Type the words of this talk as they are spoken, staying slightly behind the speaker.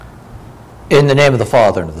In the name of the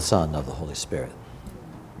Father, and of the Son, and of the Holy Spirit.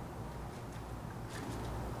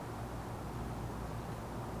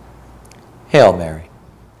 Hail Mary,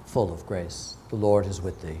 full of grace, the Lord is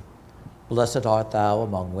with thee. Blessed art thou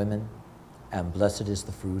among women, and blessed is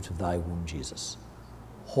the fruit of thy womb, Jesus.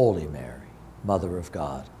 Holy Mary, Mother of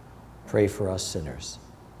God, pray for us sinners,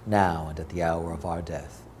 now and at the hour of our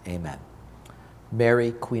death. Amen.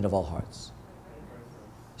 Mary, Queen of all hearts,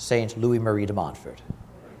 Saint Louis Marie de Montfort,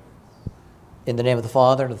 in the name of the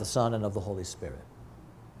Father, and of the Son, and of the Holy Spirit.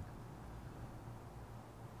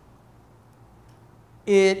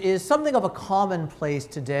 It is something of a commonplace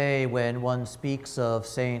today when one speaks of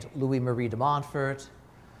Saint Louis Marie de Montfort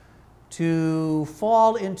to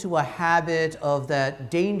fall into a habit of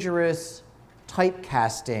that dangerous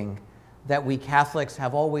typecasting that we Catholics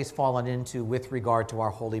have always fallen into with regard to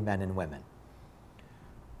our holy men and women.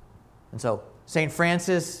 And so Saint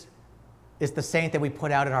Francis is the saint that we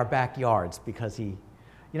put out in our backyards because he,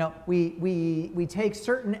 we take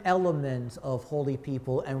certain elements of holy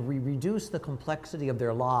people and we reduce the complexity of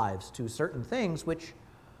their lives to certain things which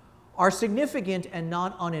are significant and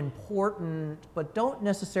not unimportant, but don't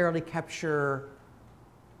necessarily capture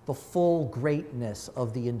the full greatness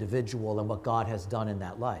of the individual and what God has done in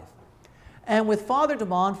that life. And with Father de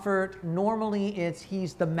Montfort, normally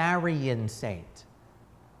he's the Marian saint.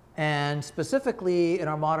 And specifically in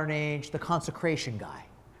our modern age, the consecration guy.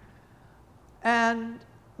 And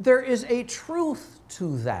there is a truth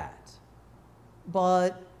to that.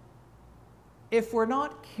 But if we're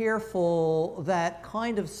not careful, that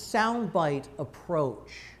kind of soundbite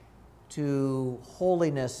approach to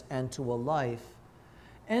holiness and to a life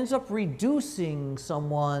ends up reducing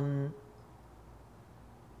someone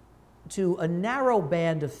to a narrow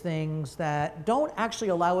band of things that don't actually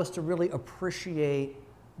allow us to really appreciate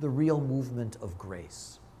the real movement of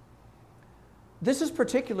grace. This is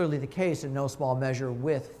particularly the case in no small measure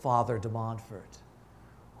with Father de Montfort,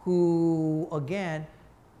 who, again,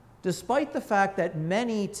 despite the fact that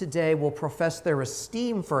many today will profess their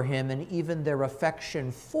esteem for him and even their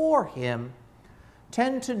affection for him,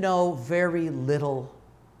 tend to know very little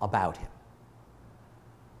about him.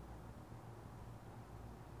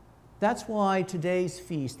 That's why today's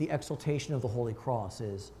feast, the exaltation of the Holy Cross,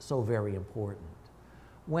 is so very important.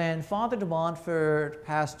 When Father de Montfort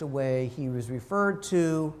passed away, he was referred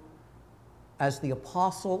to as the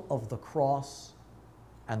Apostle of the Cross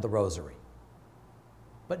and the Rosary.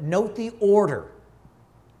 But note the order: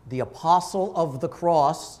 the Apostle of the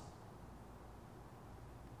Cross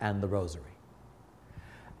and the Rosary.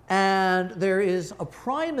 And there is a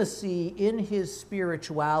primacy in his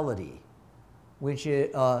spirituality, which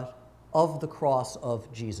is of the cross of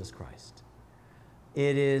Jesus Christ.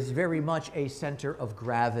 It is very much a center of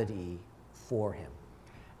gravity for him.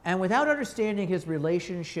 And without understanding his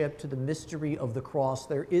relationship to the mystery of the cross,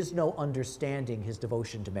 there is no understanding his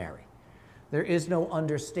devotion to Mary. There is no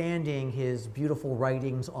understanding his beautiful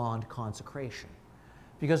writings on consecration,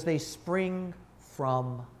 because they spring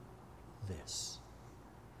from this: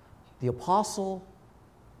 the Apostle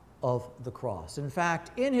of the Cross. In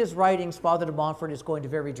fact, in his writings, Father de Montfort is going to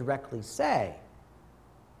very directly say,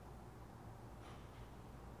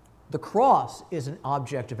 the cross is an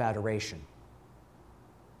object of adoration.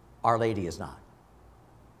 Our Lady is not.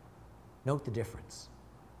 Note the difference.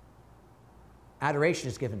 Adoration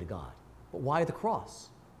is given to God. But why the cross?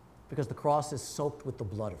 Because the cross is soaked with the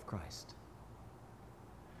blood of Christ.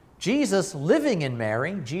 Jesus living in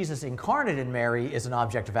Mary, Jesus incarnate in Mary, is an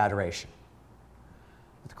object of adoration.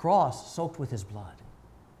 But the cross soaked with his blood,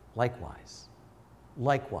 likewise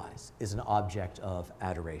is an object of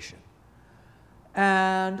adoration.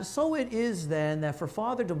 And so it is then that for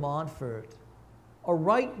Father de Montfort, a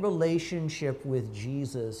right relationship with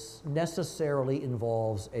Jesus necessarily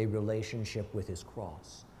involves a relationship with his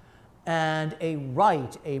cross. And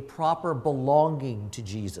a proper belonging to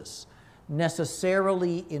Jesus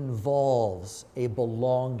necessarily involves a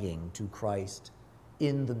belonging to Christ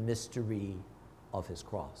in the mystery of his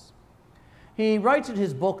cross. He writes in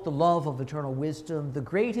his book, The Love of Eternal Wisdom, the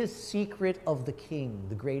greatest secret of the King,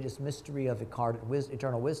 the greatest mystery of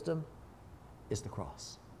eternal wisdom is the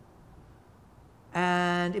cross.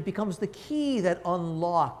 And it becomes the key that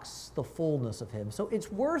unlocks the fullness of him. So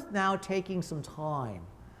it's worth now taking some time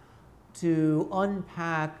to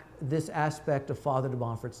unpack this aspect of Father de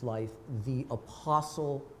Montfort's life, the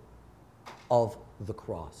Apostle of the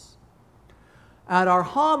Cross. At our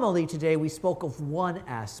homily today, we spoke of one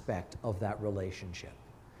aspect of that relationship: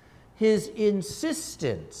 his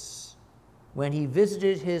insistence when he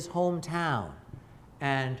visited his hometown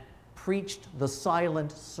and preached the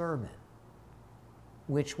silent sermon,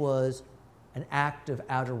 which was an act of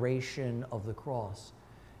adoration of the cross.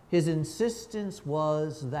 His insistence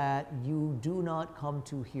was that you do not come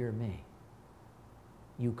to hear me.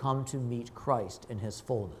 You come to meet Christ in his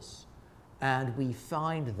fullness. And we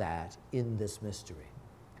find that in this mystery.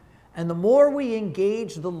 And the more we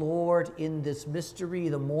engage the Lord in this mystery,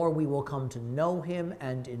 the more we will come to know him,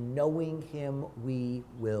 and in knowing him, we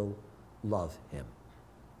will love him.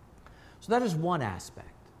 So that is one aspect.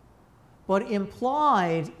 But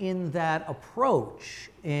implied in that approach,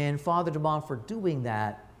 in Father de Montfort doing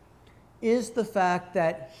that, is the fact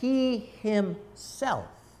that he himself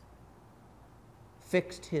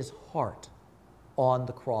fixed his heart on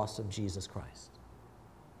the cross of Jesus Christ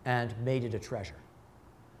and made it a treasure,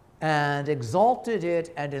 and exalted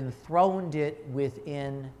it and enthroned it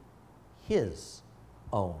within his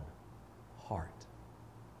own heart.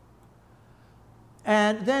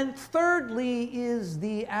 And then thirdly is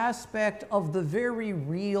the aspect of the very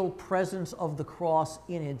real presence of the cross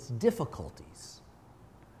in its difficulties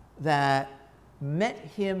that met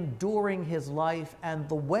him during his life, and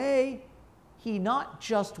the way he not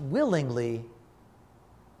just willingly,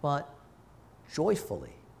 but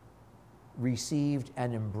joyfully received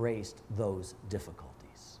and embraced those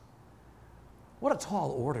difficulties. What a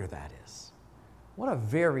tall order that is. What a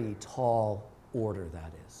very tall order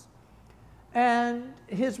that is. And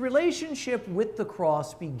his relationship with the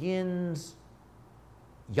cross begins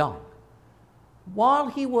young. While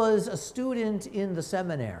he was a student in the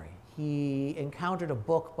seminary, he encountered a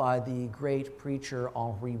book by the great preacher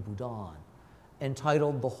Henri Boudon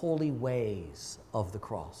entitled The Holy Ways of the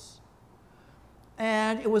Cross.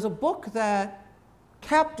 And it was a book that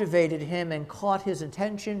captivated him and caught his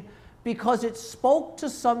attention because it spoke to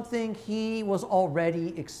something he was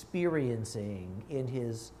already experiencing in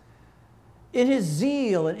his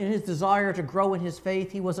zeal and in his desire to grow in his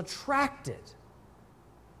faith. He was attracted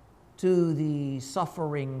to the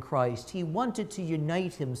suffering Christ. He wanted to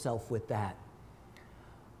unite himself with that.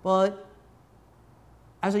 But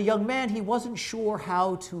as a young man, he wasn't sure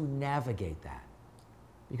how to navigate that,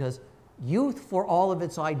 because youth, for all of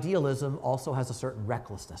its idealism, also has a certain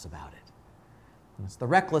recklessness about it. And it's the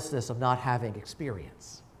recklessness of not having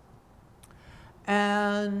experience.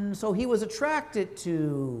 And so he was attracted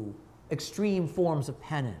to extreme forms of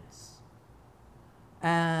penance.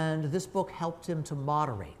 And this book helped him to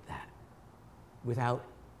moderate that without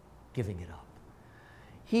giving it up.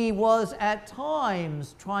 He was at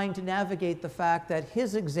times trying to navigate the fact that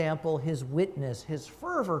his example, his witness, his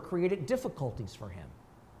fervor created difficulties for him.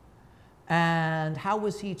 And how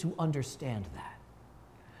was he to understand that?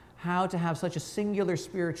 How to have such a singular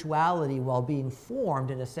spirituality while being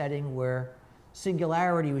formed in a setting where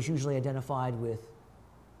singularity was usually identified with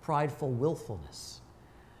prideful willfulness?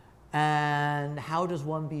 And how does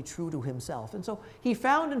one be true to himself? And so he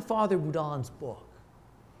found in Father Boudon's book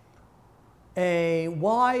a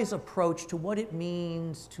wise approach to what it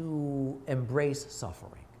means to embrace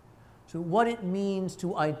suffering, to what it means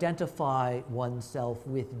to identify oneself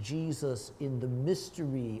with Jesus in the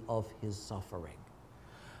mystery of his suffering,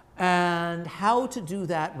 and how to do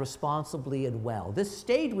that responsibly and well. This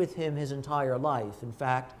stayed with him his entire life. In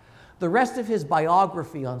fact, the rest of his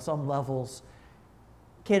biography on some levels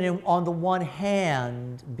can, on the one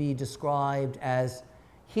hand, be described as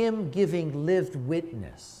him giving lived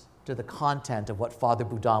witness to the content of what Father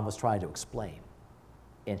Boudon was trying to explain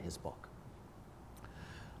in his book.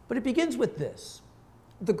 But it begins with this.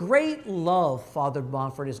 The great love, Father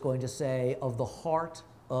Montfort is going to say, of the heart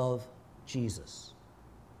of Jesus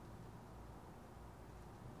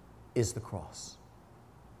is the cross.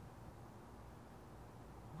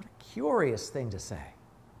 What a curious thing to say.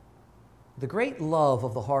 The great love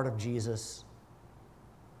of the heart of Jesus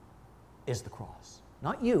is the cross.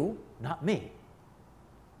 Not you, not me,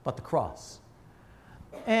 but the cross.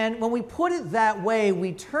 And when we put it that way,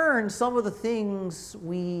 we turn some of the things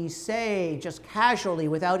we say just casually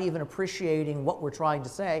without even appreciating what we're trying to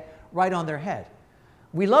say right on their head.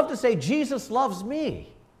 We love to say, Jesus loves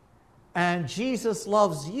me and Jesus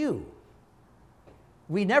loves you.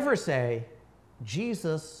 We never say,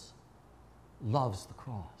 Jesus loves the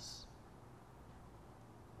cross.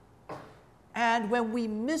 And when we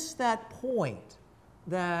miss that point,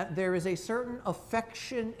 that there is a certain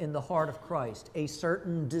affection in the heart of Christ, a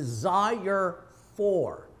certain desire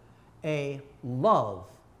for, a love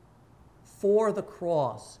for the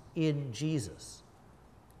cross in Jesus,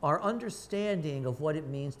 our understanding of what it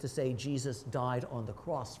means to say Jesus died on the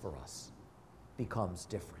cross for us becomes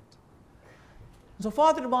different. So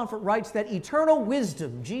Father de Montfort writes that eternal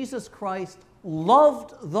wisdom, Jesus Christ,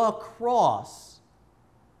 loved the cross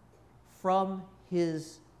from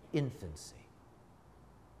his infancy.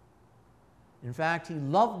 In fact, he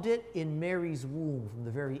loved it in Mary's womb from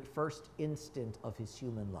the very first instant of his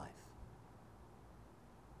human life.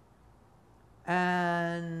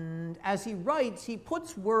 And as he writes, he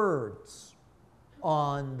puts words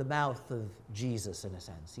on the mouth of Jesus in a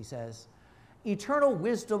sense. He says, eternal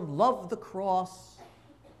wisdom loved the cross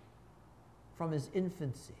from his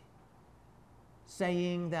infancy,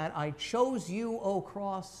 saying that I chose you, O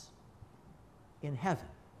cross, in heaven,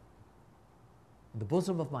 in the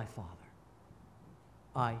bosom of my Father.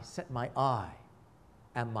 I set my eye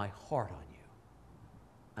and my heart on you,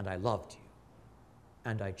 and I loved you,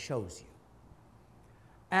 and I chose you.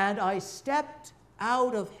 And I stepped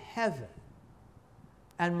out of heaven,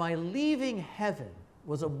 and my leaving heaven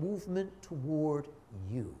was a movement toward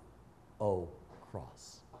you, O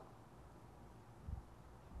cross.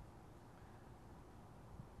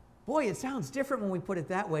 Boy, it sounds different when we put it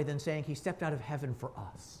that way than saying he stepped out of heaven for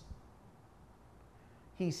us.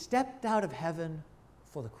 He stepped out of heaven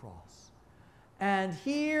for the cross. And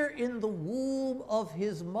here in the womb of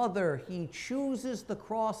his mother, he chooses the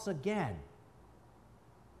cross again.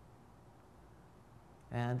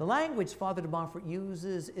 And the language Father de Montfort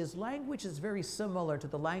uses is language that's very similar to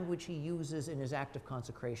the language he uses in his act of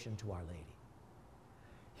consecration to Our Lady.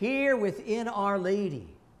 Here within Our Lady,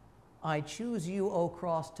 I choose you, O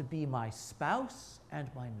cross, to be my spouse and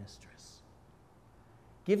my mistress,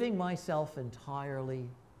 giving myself entirely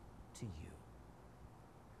to you.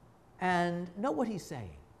 And note what he's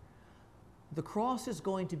saying. The cross is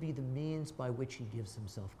going to be the means by which he gives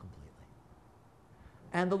himself completely.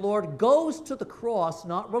 And the Lord goes to the cross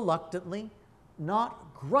not reluctantly,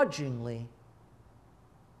 not grudgingly,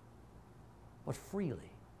 but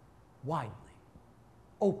freely, widely,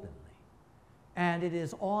 openly. And it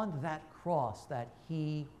is on that cross that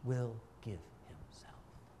he will give himself.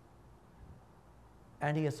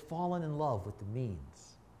 And he has fallen in love with the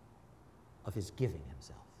means of his giving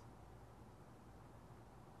himself,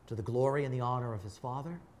 to the glory and the honor of his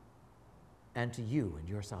Father, and to you and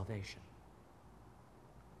your salvation.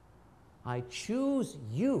 I choose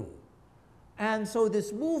you. And so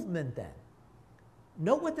this movement then,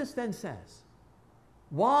 note what this then says.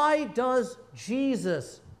 Why does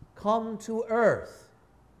Jesus come to earth?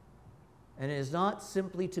 And it is not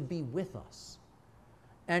simply to be with us.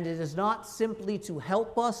 And it is not simply to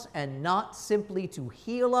help us, and not simply to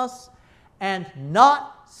heal us, and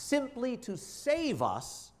not simply to save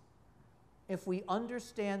us, if we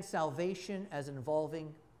understand salvation as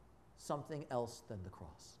involving something else than the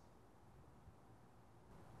cross.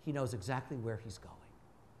 He knows exactly where he's going.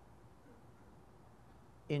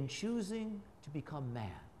 In choosing to become man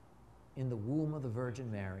in the womb of the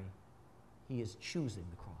Virgin Mary, he is choosing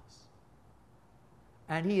the cross.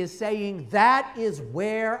 And he is saying, that is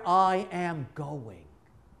where I am going.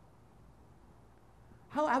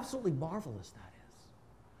 How absolutely marvelous that is.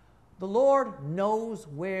 The Lord knows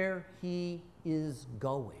where he is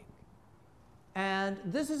going. And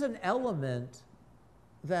this is an element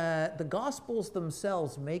that the Gospels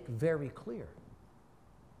themselves make very clear.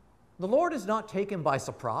 The Lord is not taken by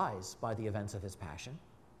surprise by the events of his passion.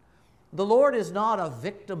 The Lord is not a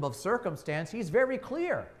victim of circumstance. He's very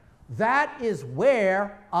clear. That is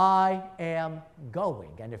where I am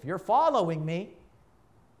going. And if you're following me,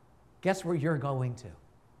 guess where you're going to?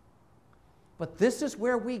 But this is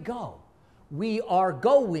where we go. We are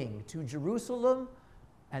going to Jerusalem,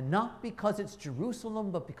 and not because it's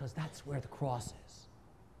Jerusalem, but because that's where the cross is.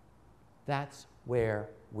 That's where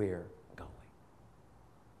we're going.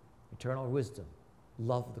 Eternal wisdom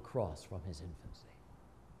loved the cross from his infancy.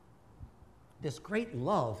 This great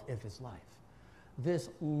love of his life, this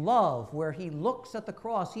love where he looks at the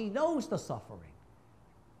cross, he knows the suffering,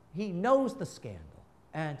 he knows the scandal,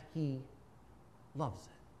 and he loves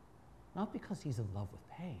it. Not because he's in love with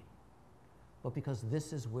pain, but because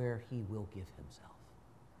this is where he will give himself.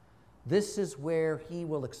 This is where he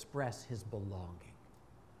will express his belonging.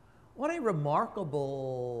 What a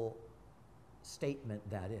remarkable statement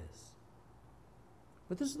that is.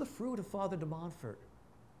 But this is the fruit of Father de Montfort,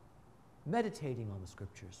 meditating on the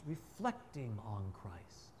Scriptures, reflecting on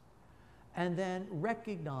Christ, and then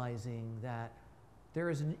recognizing that there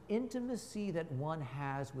is an intimacy that one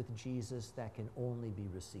has with Jesus that can only be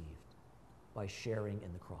received by sharing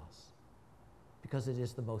in the cross, because it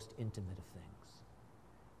is the most intimate of things.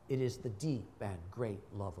 It is the deep and great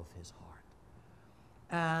love of his heart.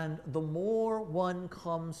 And the more one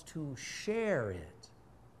comes to share it,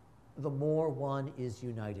 the more one is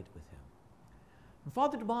united with him. And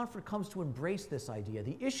Father de Montfort comes to embrace this idea.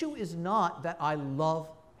 The issue is not that I love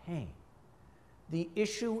pain. The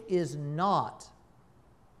issue is not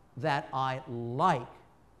that I like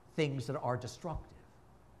things that are destructive.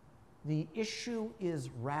 The issue is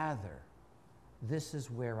rather, this is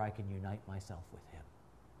where I can unite myself with him.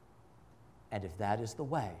 And if that is the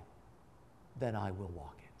way, then I will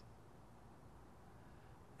walk it.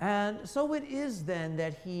 And so it is then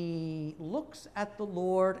that he looks at the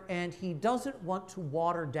Lord and he doesn't want to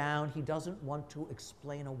water down, he doesn't want to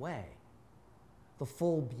explain away the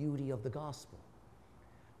full beauty of the gospel,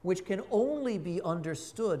 which can only be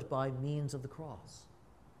understood by means of the cross.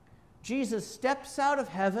 Jesus steps out of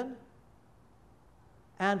heaven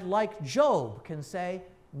and, like Job, can say,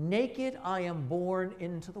 naked I am born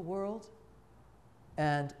into the world,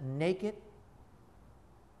 and naked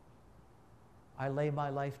I lay my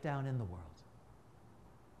life down in the world.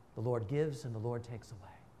 The Lord gives and the Lord takes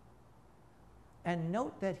away. And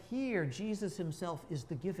note that here Jesus himself is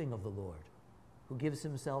the giving of the Lord, who gives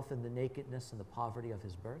himself in the nakedness and the poverty of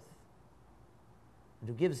his birth, and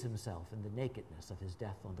who gives himself in the nakedness of his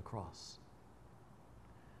death on the cross,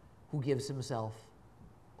 who gives himself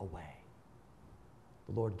away.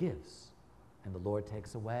 The Lord gives, and the Lord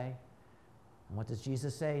takes away. And what does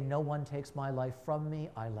Jesus say? No one takes my life from me,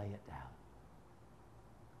 I lay it down.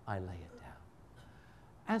 I lay it down.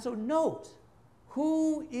 And so note,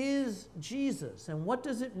 who is Jesus? And what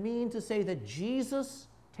does it mean to say that Jesus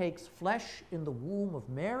takes flesh in the womb of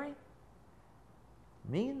Mary? It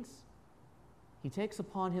means he takes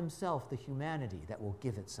upon himself the humanity that will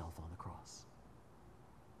give itself on the cross.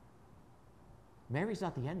 Mary's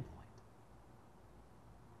not the end point.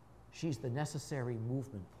 She's the necessary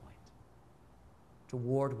movement point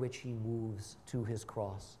toward which he moves to his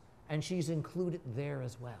cross. And she's included there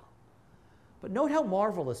as well. But note how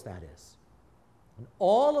marvelous that is. And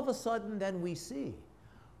all of a sudden then we see,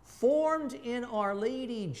 formed in Our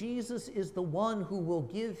Lady, Jesus is the one who will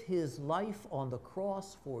give his life on the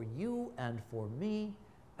cross for you and for me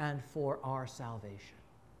and for our salvation.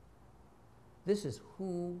 This is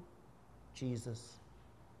who Jesus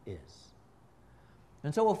is.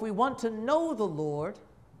 And so if we want to know the Lord,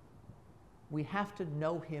 we have to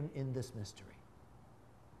know him in this mystery.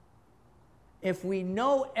 If we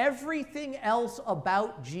know everything else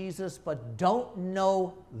about Jesus but don't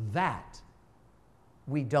know that,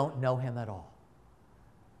 we don't know him at all.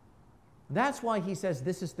 That's why he says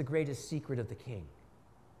this is the greatest secret of the King.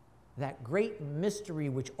 That great mystery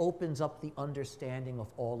which opens up the understanding of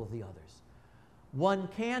all of the others. One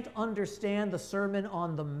can't understand the Sermon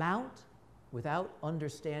on the Mount without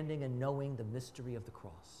understanding and knowing the mystery of the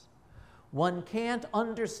cross. One can't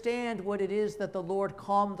understand what it is that the Lord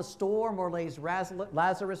calmed the storm or raised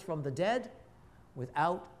Lazarus from the dead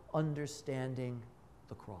without understanding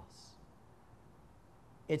the cross.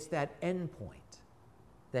 It's that end point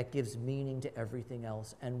that gives meaning to everything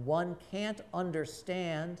else. And one can't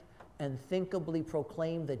understand and thinkably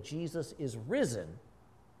proclaim that Jesus is risen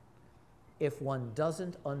if one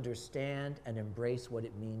doesn't understand and embrace what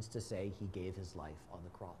it means to say he gave his life on the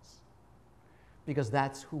cross. Because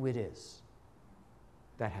that's who it is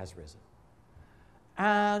that has risen.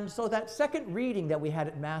 And so that second reading that we had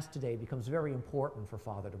at Mass today becomes very important for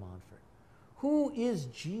Father de Montfort. Who is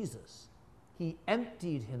Jesus? He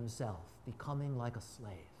emptied himself, becoming like a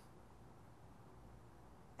slave.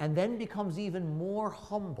 And then becomes even more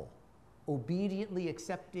humble, obediently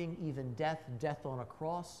accepting even death on a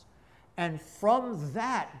cross. And from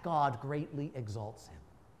that, God greatly exalts him.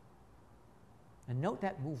 And note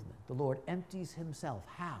that movement. The Lord empties himself.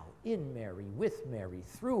 How? In Mary, with Mary,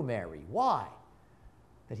 through Mary. Why?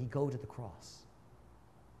 That he go to the cross.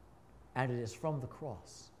 And it is from the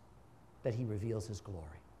cross that he reveals his glory.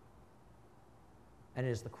 And it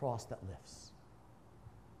is the cross that lifts,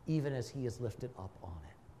 even as he is lifted up on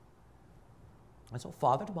it. And so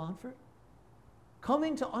Father de Montfort,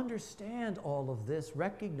 coming to understand all of this,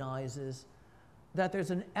 recognizes that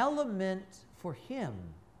there's an element for him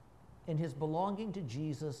in his belonging to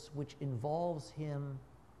Jesus which involves him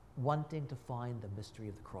wanting to find the mystery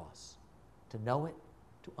of the cross, to know it,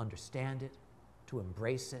 to understand it, to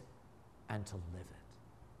embrace it, and to live it.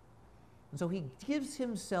 And so he gives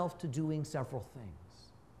himself to doing several things.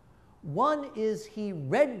 One is he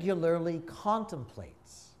regularly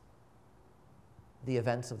contemplates the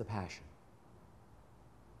events of the Passion.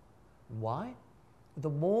 Why? The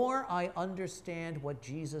more I understand what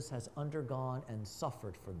Jesus has undergone and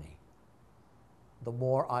suffered for me, the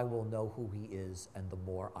more I will know who he is and the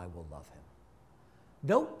more I will love him.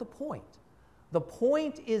 Note the point. The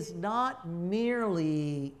point is not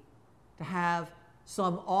merely to have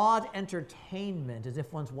some odd entertainment as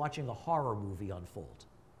if one's watching a horror movie unfold.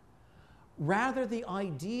 Rather, the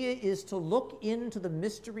idea is to look into the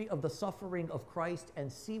mystery of the suffering of Christ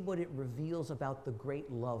and see what it reveals about the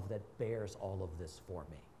great love that bears all of this for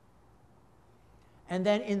me. And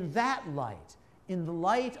then in that light, in the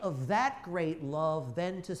light of that great love,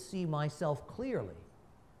 then to see myself clearly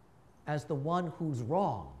as the one whose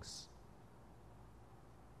wrongs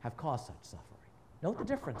have caused such suffering. Note the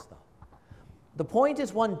difference, though. The point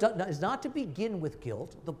is not to begin with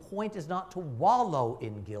guilt. The point is not to wallow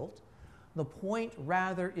in guilt. The point,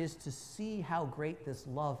 rather, is to see how great this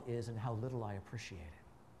love is and how little I appreciate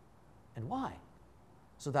it. And why?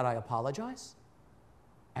 So that I apologize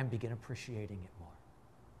and begin appreciating it more.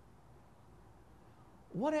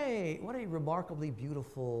 What a remarkably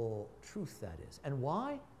beautiful truth that is. And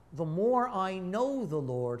why? The more I know the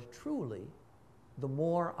Lord truly, the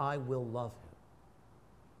more I will love him.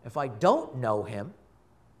 If I don't know him,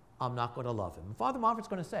 I'm not going to love him. And Father Montfort's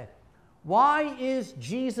going to say, why is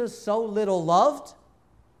Jesus so little loved?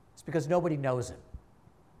 It's because nobody knows him.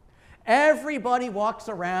 Everybody walks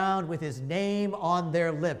around with his name on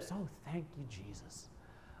their lips. Oh, thank you, Jesus.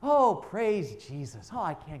 Oh, praise Jesus. Oh,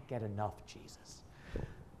 I can't get enough Jesus.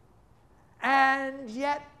 And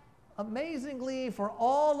yet, amazingly, for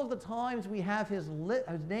all of the times we have his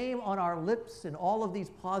name on our lips in all of these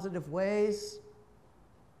positive ways,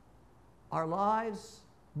 our lives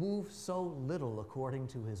move so little according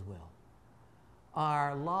to his will.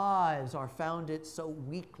 Our lives are founded so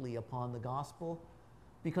weakly upon the gospel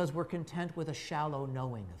because we're content with a shallow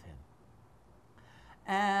knowing of him.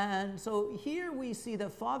 And so here we see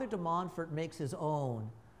that Father de Montfort makes his own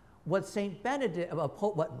what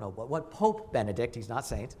Pope Benedict, he's not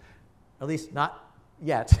saint, at least not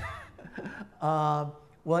yet,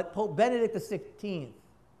 what Pope Benedict XVI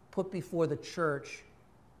put before the church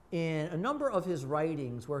in a number of his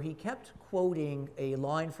writings, where he kept quoting a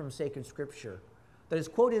line from sacred scripture that is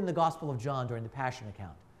quoted in the Gospel of John during the Passion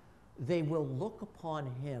account. They will look upon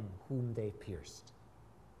him whom they pierced.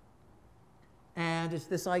 And it's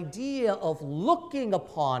this idea of looking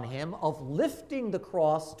upon him, of lifting the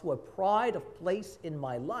cross to a pride of place in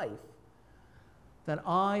my life, that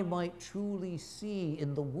I might truly see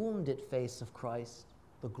in the wounded face of Christ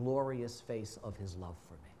the glorious face of his love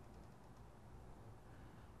for me.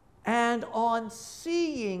 And on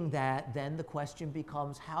seeing that, then the question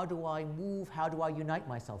becomes, how do I move, how do I unite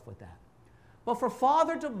myself with that? But for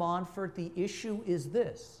Father de Montfort, the issue is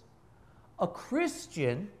this. A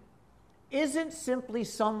Christian isn't simply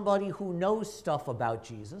somebody who knows stuff about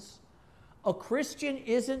Jesus. A Christian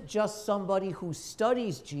isn't just somebody who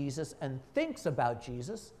studies Jesus and thinks about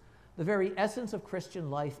Jesus. The very essence of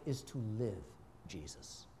Christian life is to live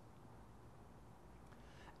Jesus.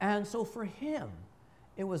 And so for him,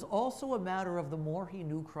 it was also a matter of the more he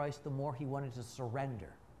knew Christ, the more he wanted to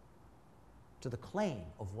surrender to the claim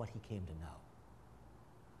of what he came to know.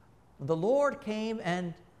 The Lord came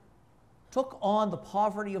and took on the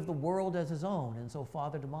poverty of the world as his own, and so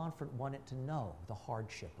Father de Montfort wanted to know the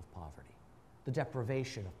hardship of poverty, the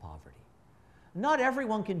deprivation of poverty. Not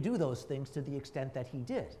everyone can do those things to the extent that he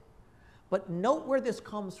did. But note where this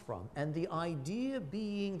comes from, and the idea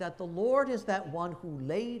being that the Lord is that one who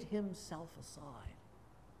laid himself aside.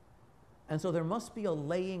 And so there must be a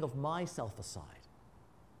laying of myself aside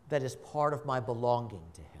that is part of my belonging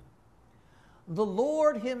to him. The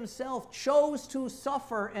Lord himself chose to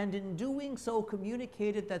suffer, and in doing so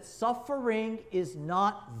communicated that suffering is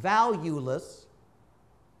not valueless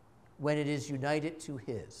when it is united to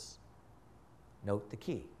his. Note the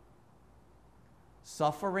key.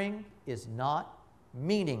 Suffering is not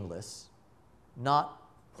meaningless, not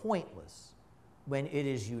pointless, when it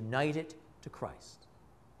is united to Christ.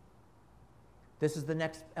 This is the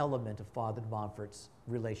next element of Father de Montfort's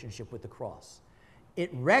relationship with the cross. It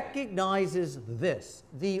recognizes this: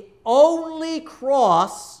 the only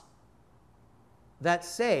cross that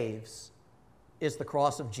saves is the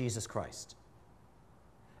cross of Jesus Christ.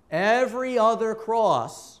 Every other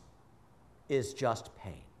cross is just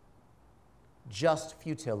pain, just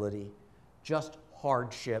futility, just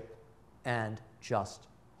hardship, and just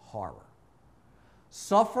horror.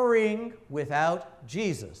 Suffering without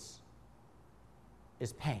Jesus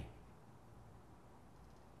is pain.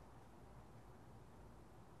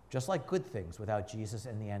 Just like good things without Jesus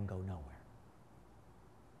in the end go nowhere.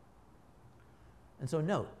 And so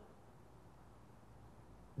note,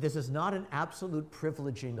 this is not an absolute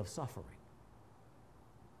privileging of suffering.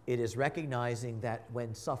 It is recognizing that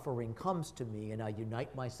when suffering comes to me and I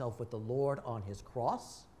unite myself with the Lord on his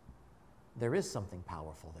cross, there is something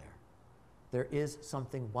powerful there. There is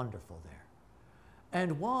something wonderful there.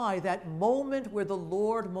 And why that moment where the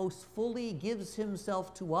Lord most fully gives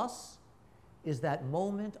himself to us is that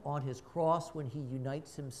moment on his cross when he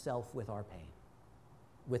unites himself with our pain,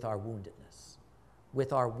 with our woundedness,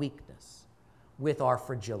 with our weakness, with our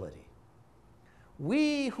fragility.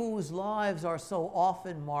 We whose lives are so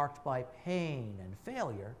often marked by pain and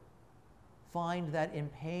failure find that in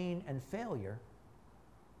pain and failure,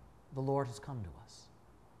 the Lord has come to us.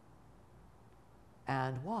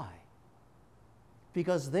 And why?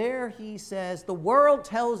 Because there he says, the world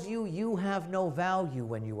tells you you have no value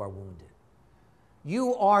when you are wounded.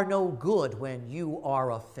 You are no good when you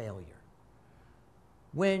are a failure.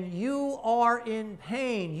 When you are in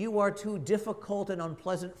pain, you are too difficult and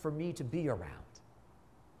unpleasant for me to be around.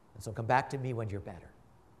 And so come back to me when you're better.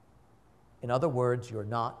 In other words, you're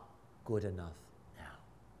not good enough now.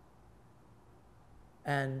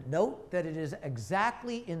 And note that it is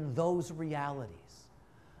exactly in those realities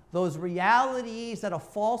that a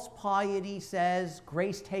false piety says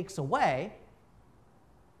grace takes away,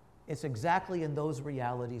 it's exactly in those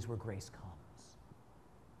realities where grace comes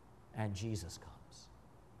and Jesus comes.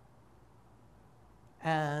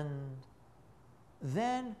 And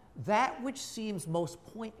then that which seems most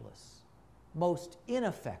pointless, most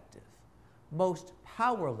ineffective, most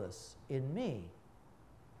powerless in me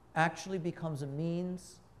actually becomes a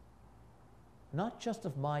means not just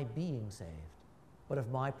of my being saved, but of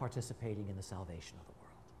my participating in the salvation of the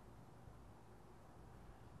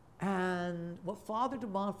world. And what Father de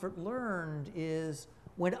Montfort learned is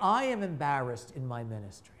when I am embarrassed in my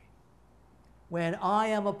ministry, when I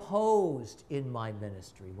am opposed in my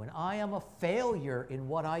ministry, when I am a failure in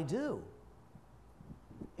what I do,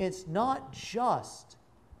 it's not just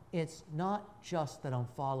that I'm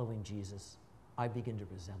following Jesus, I begin to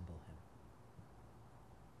resemble him.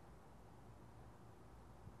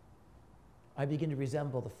 I begin to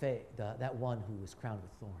resemble that one who was crowned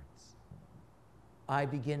with thorns. I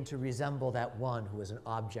begin to resemble that one who is an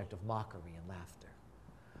object of mockery and laughter.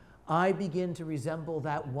 I begin to resemble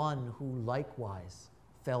that one who likewise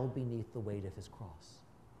fell beneath the weight of his cross.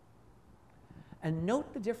 And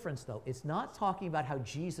note the difference, though. It's not talking about how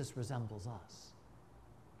Jesus resembles us,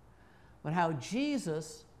 but how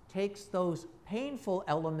Jesus takes those painful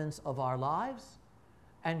elements of our lives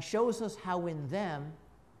and shows us how in them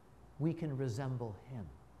we can resemble him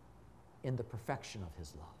in the perfection of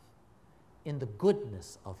his love, in the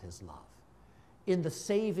goodness of his love, in the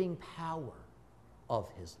saving power of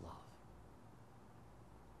his love.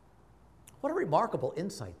 What a remarkable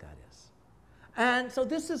insight that is. And so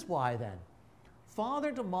this is why then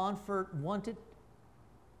Father de Montfort wanted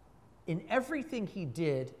in everything he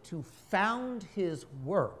did to found his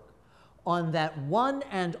work on that one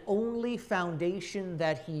and only foundation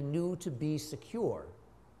that he knew to be secure,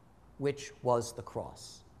 which was the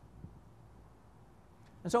cross.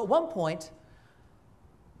 And so at one point,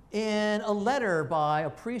 in a letter by a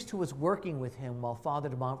priest who was working with him while Father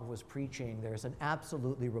de Montfort was preaching, there's an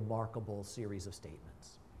absolutely remarkable series of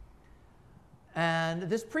statements. And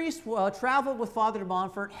this priest traveled with Father de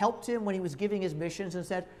Montfort, helped him when he was giving his missions, and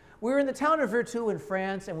said, we were in the town of Vertou in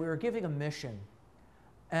France, and we were giving a mission.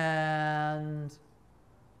 And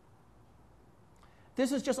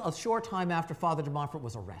this is just a short time after Father de Montfort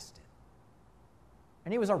was arrested.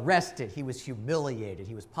 And he was arrested, he was humiliated,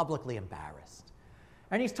 he was publicly embarrassed.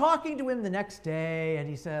 And he's talking to him the next day, and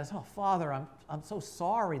he says, oh, Father, I'm so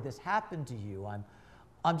sorry this happened to you.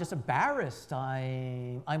 I'm just embarrassed.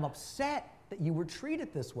 I'm upset that you were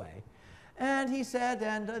treated this way. And he said,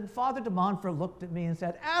 and Father de Montfort looked at me and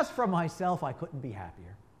said, as for myself, I couldn't be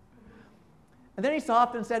happier. And then he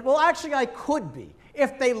stopped and said, well, actually, I could be.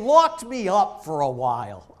 If they locked me up for a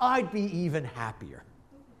while, I'd be even happier.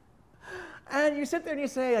 And you sit there and you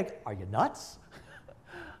say, like, are you nuts?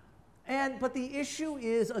 But the issue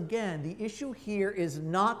is, again, the issue here is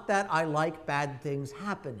not that I like bad things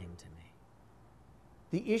happening to me.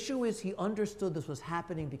 The issue is he understood this was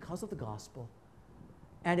happening because of the gospel,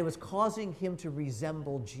 and it was causing him to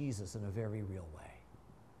resemble Jesus in a very real way.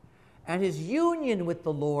 And his union with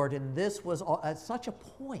the Lord in this was at such a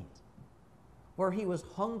point where he was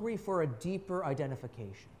hungry for a deeper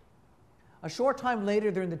identification. A short time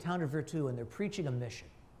later, they're in the town of Vertou, and they're preaching a mission.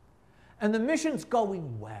 And the mission's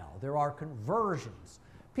going well. There are conversions.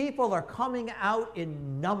 People are coming out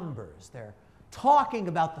in numbers. They're talking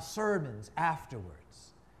about the sermons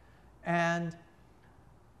afterwards. And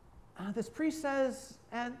this priest says,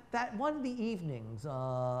 and that one of the evenings,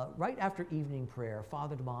 right after evening prayer,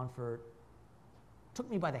 Father de Montfort took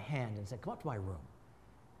me by the hand and said, come up to my room.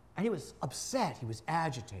 And he was upset. He was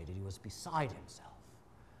agitated. He was beside himself.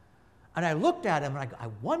 And I looked at him, and I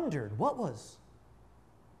wondered, what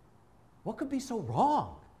could be so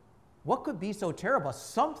wrong? What could be so terrible?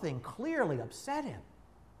 Something clearly upset him.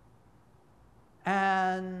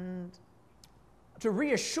 And to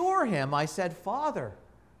reassure him, I said, Father,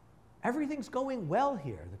 Everything's going well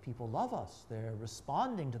here. The people love us. They're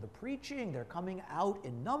responding to the preaching. They're coming out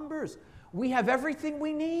in numbers. We have everything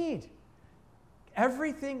we need.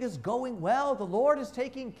 Everything is going well. The Lord is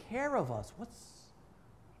taking care of us.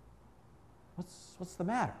 What's the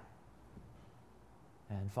matter?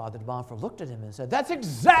 And Father de Montfort looked at him and said, that's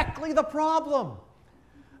exactly the problem.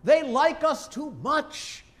 They like us too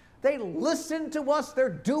much. They listen to us. They're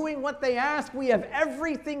doing what they ask. We have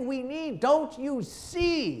everything we need. Don't you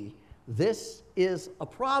see? This is a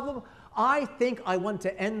problem. I think I want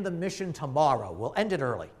to end the mission tomorrow. We'll end it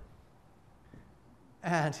early.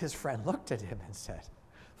 And his friend looked at him and said,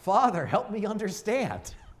 Father, help me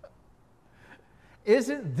understand.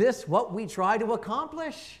 Isn't this what we try to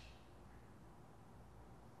accomplish?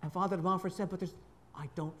 And Father de Montfort said, but I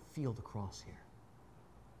don't feel the cross here.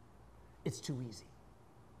 It's too easy.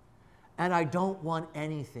 And I don't want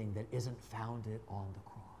anything that isn't founded on the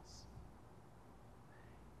cross.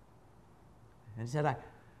 And he said,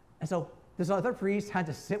 and so this other priest had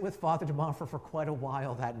to sit with Father de Montfort for quite a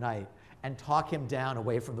while that night and talk him down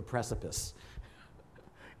away from the precipice.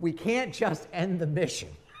 We can't just end the mission.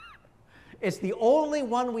 It's the only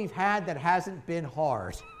one we've had that hasn't been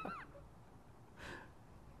hard.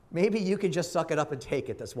 Maybe you can just suck it up and take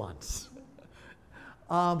it this once.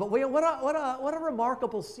 But what a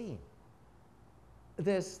remarkable scene.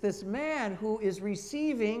 This man who is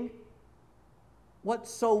receiving what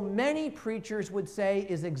so many preachers would say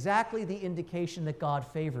is exactly the indication that God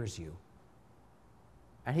favors you.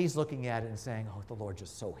 And he's looking at it and saying, oh, the Lord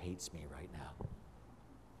just so hates me right now.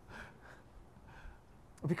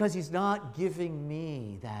 Because he's not giving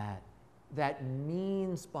me that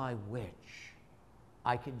means by which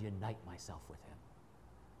I can unite myself with him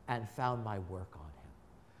and found my work on him.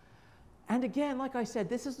 And again, like I said,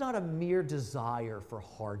 this is not a mere desire for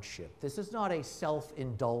hardship. This is not a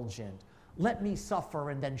self-indulgent, let me suffer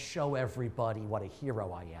and then show everybody what a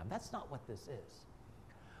hero I am. That's not what this is.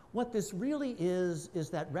 What this really is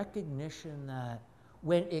that recognition that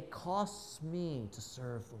when it costs me to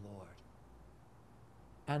serve the Lord,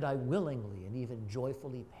 and I willingly and even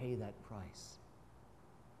joyfully pay that price,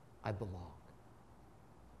 I belong.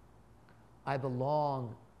 I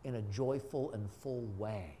belong in a joyful and full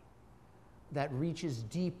way that reaches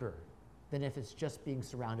deeper than if it's just being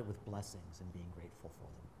surrounded with blessings and being grateful for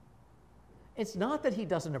them. It's not that he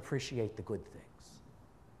doesn't appreciate the good things.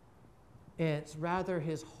 It's rather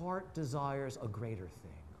his heart desires a greater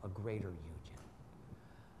thing, a greater union.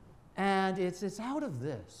 And it's out of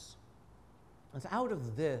this. It's out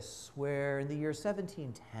of this where in the year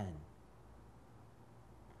 1710,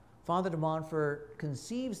 Father de Montfort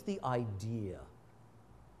conceives the idea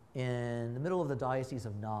in the middle of the Diocese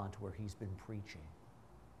of Nantes where he's been preaching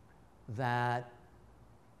that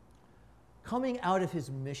coming out of his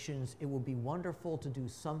missions, it will be wonderful to do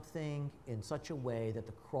something in such a way that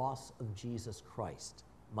the cross of Jesus Christ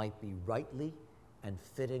might be rightly and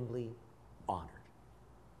fittingly honored.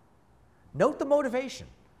 Note the motivation.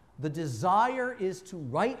 The desire is to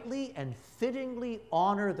rightly and fittingly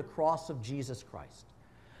honor the cross of Jesus Christ.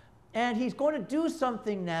 And he's going to do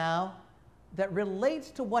something now that relates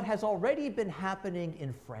to what has already been happening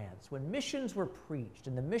in France. When missions were preached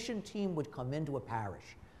and the mission team would come into a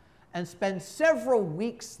parish and spend several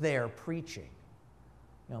weeks there preaching.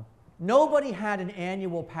 Nobody had an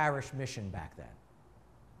annual parish mission back then.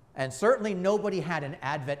 And certainly nobody had an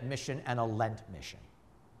Advent mission and a Lent mission.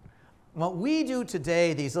 What we do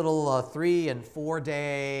today, these little 3 and 4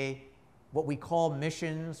 day, what we call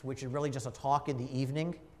missions, which is really just a talk in the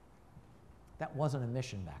evening, that wasn't a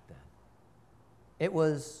mission back then. It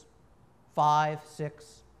was 5,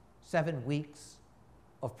 6, 7 weeks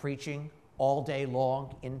of preaching all day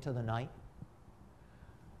long into the night,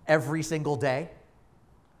 every single day.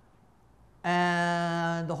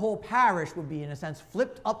 And the whole parish would be, in a sense,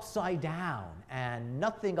 flipped upside down, and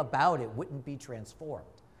nothing about it wouldn't be transformed.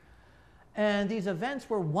 And these events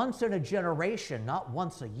were once in a generation, not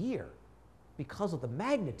once a year, because of the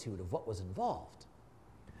magnitude of what was involved.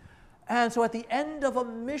 And so at the end of a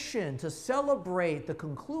mission, to celebrate the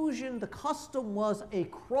conclusion, the custom was a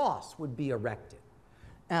cross would be erected.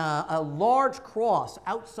 A large cross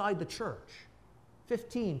outside the church,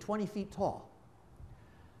 15, 20 feet tall.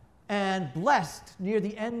 And blessed near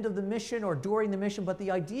the end of the mission or during the mission, but the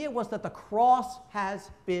idea was that the cross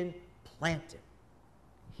has been planted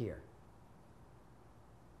here.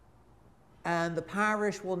 And the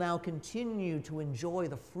parish will now continue to enjoy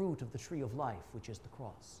the fruit of the tree of life, which is the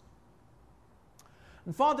cross.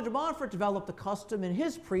 And Father de Montfort developed the custom in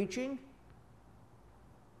his preaching,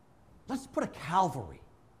 let's put a Calvary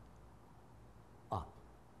up.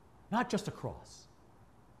 Not just a cross,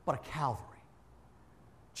 but a Calvary.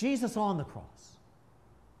 Jesus on the cross.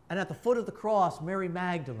 And at the foot of the cross, Mary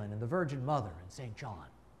Magdalene and the Virgin Mother and St. John.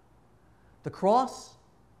 The cross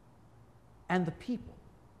and the people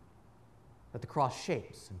that the cross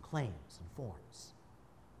shapes and claims and forms.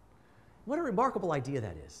 What a remarkable idea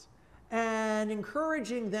that is. And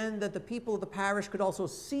encouraging then that the people of the parish could also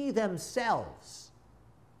see themselves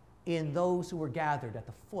in those who were gathered at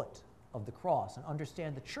the foot of the cross and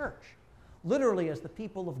understand the church literally as the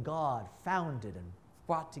people of God founded and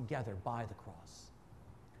brought together by the cross.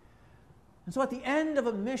 And so at the end of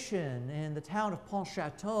a mission in the town of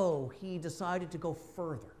Pontchâteau, he decided to go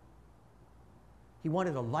further. He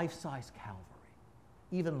wanted a life-size Calvary,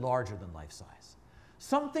 even larger than life-size.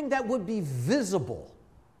 Something that would be visible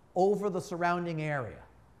over the surrounding area.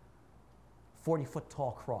 40-foot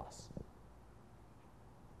tall cross.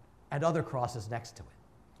 And other crosses next to it.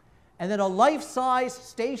 And then a life-size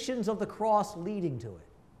Stations of the Cross leading to it.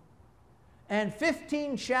 And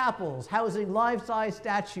 15 chapels housing life-size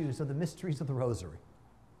statues of the mysteries of the Rosary.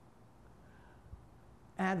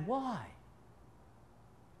 And why?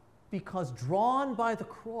 Because drawn by the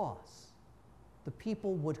cross, the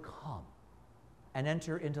people would come and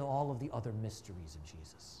enter into all of the other mysteries of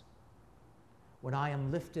Jesus. When I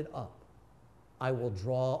am lifted up, I will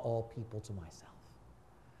draw all people to myself.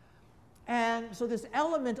 And so this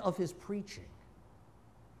element of his preaching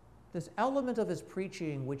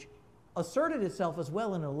which asserted itself as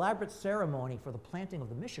well in an elaborate ceremony for the planting of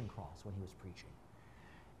the mission cross when he was preaching,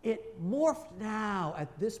 it morphed now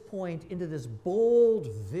at this point into this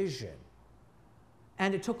bold vision.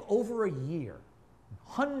 And it took over a year.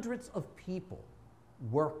 Hundreds of people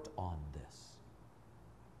worked on this.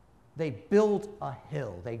 They built a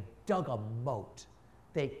hill. They dug a moat.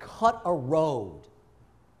 They cut a road.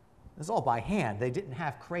 This is all by hand. They didn't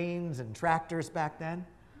have cranes and tractors back then.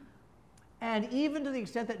 And even to the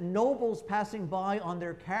extent that nobles passing by on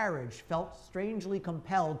their carriage felt strangely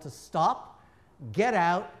compelled to stop, get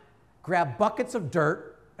out, grab buckets of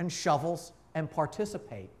dirt and shovels, and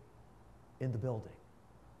participate in the building.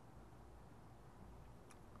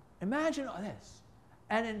 Imagine this,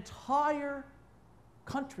 an entire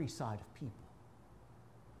countryside of people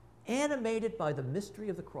animated by the mystery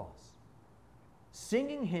of the cross,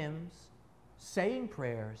 singing hymns, saying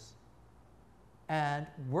prayers, and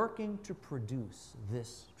working to produce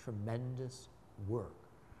this tremendous work,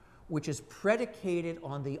 which is predicated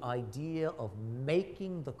on the idea of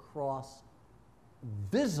making the cross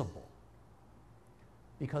visible.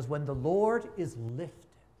 Because when the Lord is lifted,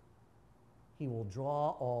 he will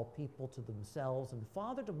draw all people to themselves. And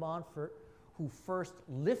Father de Montfort, who first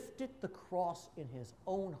lifted the cross in his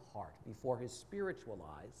own heart before his spiritual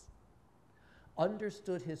eyes,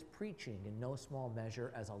 understood his preaching in no small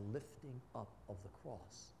measure as a lifting up of the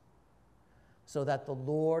cross, so that the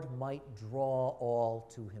Lord might draw all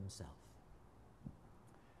to himself.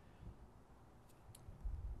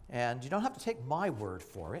 And you don't have to take my word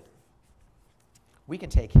for it. We can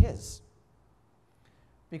take his.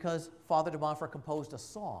 Because Father de Montfort composed a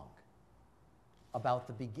song about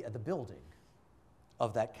the building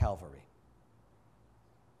of that Calvary.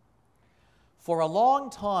 For a long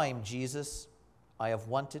time, Jesus, I have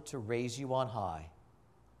wanted to raise you on high,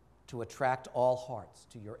 to attract all hearts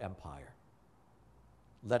to your empire.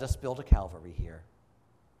 Let us build a Calvary here.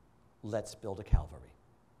 Let's build a Calvary.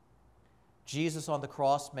 Jesus on the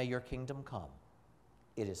cross, may your kingdom come.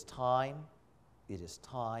 It is time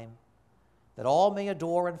that all may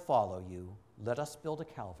adore and follow you. Let us build a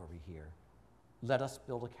Calvary here. Let us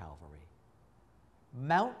build a Calvary.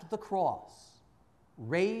 Mount the cross.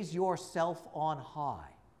 Raise yourself on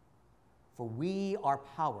high, for we are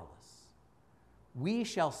powerless. We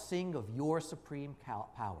shall sing of your supreme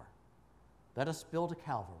power. Let us build a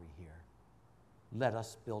Calvary here. Let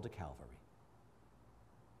us build a Calvary.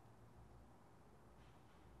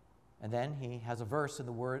 And then he has a verse in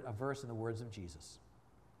the words of Jesus.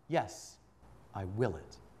 Yes, I will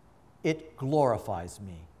it. It glorifies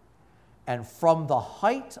me. And from the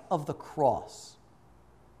height of the cross,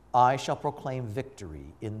 I shall proclaim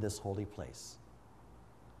victory in this holy place.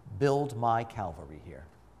 Build my Calvary here.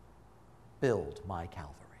 Build my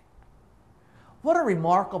Calvary. What a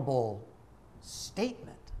remarkable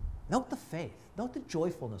statement. Note the faith, note the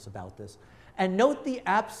joyfulness about this, and note the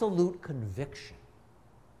absolute conviction.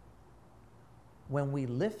 When we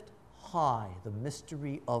lift high the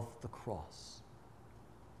mystery of the cross,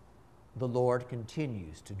 the Lord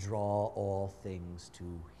continues to draw all things to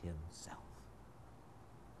himself.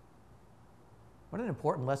 What an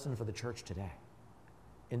important lesson for the church today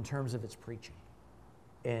in terms of its preaching,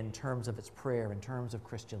 in terms of its prayer, in terms of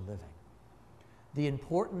Christian living. the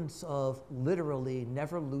importance of literally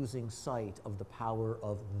never losing sight of the power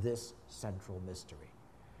of this central mystery.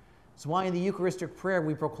 That's why in the Eucharistic prayer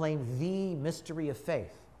we proclaim the mystery of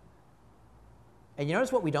faith. And you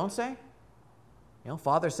notice what we don't say?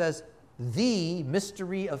 Father says, the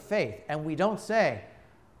mystery of faith. And we don't say,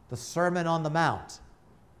 the Sermon on the Mount.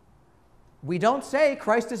 We don't say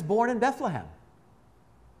Christ is born in Bethlehem.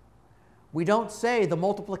 We don't say the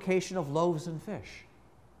multiplication of loaves and fish.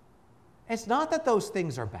 It's not that those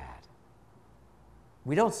things are bad.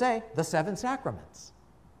 We don't say the 7 sacraments.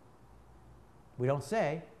 We don't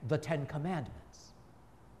say the 10 commandments.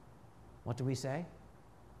 What do we say?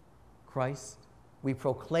 Christ, we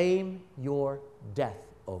proclaim your death,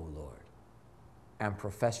 O Lord, and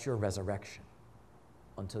profess your resurrection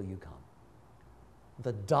until you come.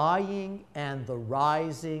 The dying and the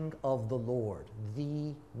rising of the Lord,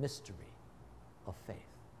 the mystery of faith.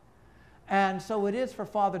 And so it is for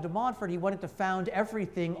Father de Montfort. He wanted to found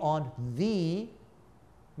everything on the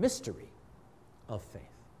mystery of faith.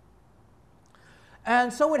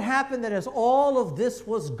 And so it happened that as all of this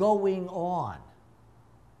was going on,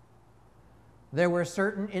 there were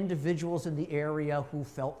certain individuals in the area who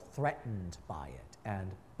felt threatened by it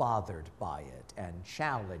and bothered by it and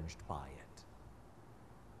challenged by it.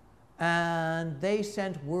 And they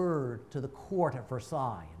sent word to the court at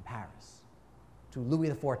Versailles in Paris, to Louis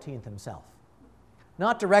XIV himself.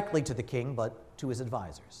 Not directly to the king, but to his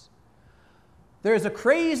advisors. There's a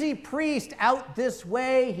crazy priest out this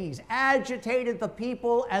way. He's agitated the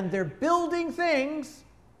people, and they're building things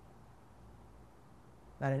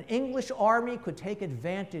that an English army could take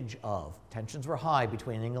advantage of. Tensions were high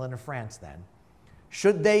between England and France then.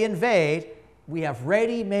 Should they invade, we have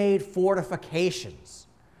ready-made fortifications.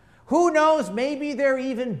 Who knows, maybe they're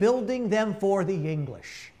even building them for the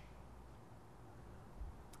English.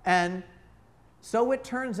 And so it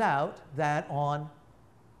turns out that on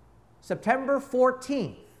September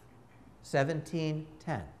 14th,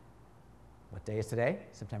 1710, what day is today?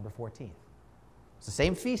 September 14th. It's the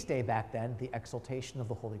same feast day back then, the Exaltation of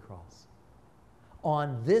the Holy Cross.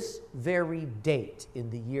 On this very date in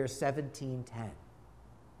the year 1710,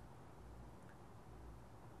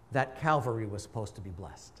 that Calvary was supposed to be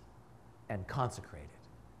blessed and consecrated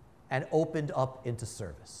and opened up into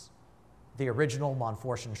service, the original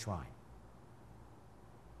Montfortian shrine.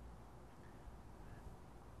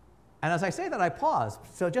 And as I say that, I pause.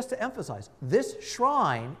 So just to emphasize, this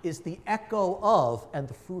shrine is the echo of and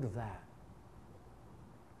the fruit of that.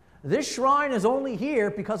 This shrine is only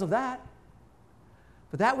here because of that.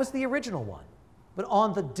 But that was the original one. But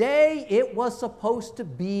on the day it was supposed to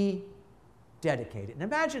be dedicated. And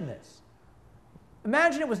imagine this.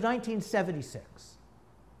 Imagine it was 1976.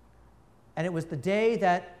 And it was the day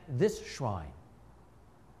that this shrine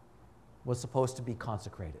was supposed to be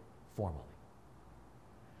consecrated formally.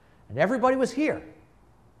 And everybody was here.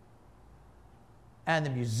 And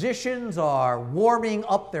the musicians are warming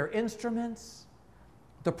up their instruments.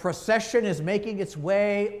 The procession is making its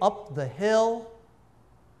way up the hill.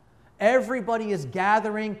 Everybody is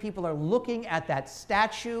gathering. People are looking at that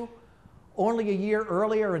statue only a year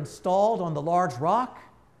earlier installed on the large rock.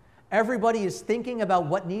 Everybody is thinking about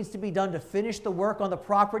what needs to be done to finish the work on the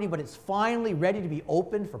property, but it's finally ready to be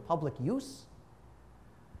opened for public use.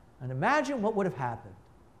 And imagine what would have happened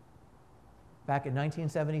back in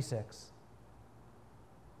 1976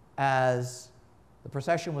 as the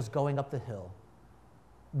procession was going up the hill.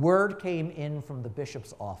 Word came in from the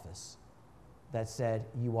bishop's office that said,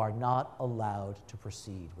 you are not allowed to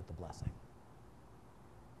proceed with the blessing.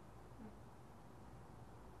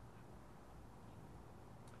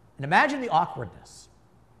 And imagine the awkwardness.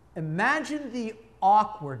 Imagine the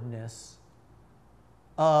awkwardness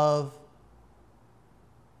of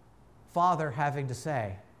Father having to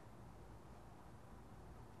say,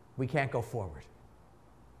 we can't go forward.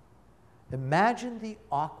 Imagine the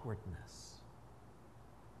awkwardness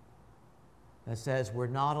that says we're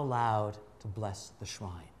not allowed to bless the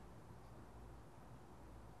shrine.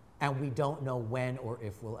 And we don't know when or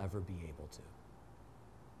if we'll ever be able to.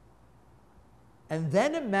 And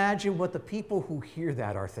then imagine what the people who hear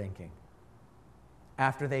that are thinking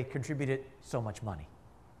after they contributed so much money,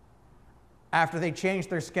 after they changed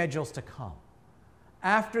their schedules to come,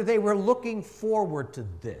 after they were looking forward to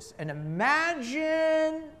this. And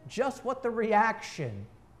imagine just what the reaction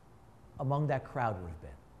among that crowd would have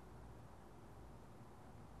been.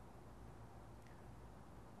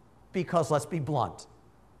 Because let's be blunt,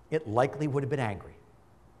 it likely would have been angry.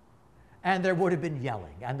 And there would have been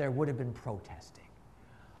yelling, and there would have been protesting.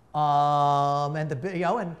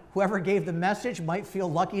 And whoever gave the message might feel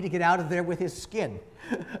lucky to get out of there with his skin.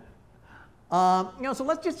 So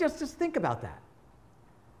let's just think about that.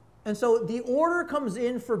 And so the order comes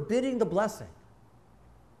in forbidding the blessing.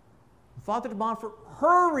 Father de Montfort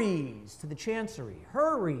hurries to the chancery,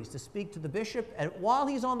 hurries to speak to the bishop, and while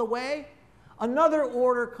he's on the way, another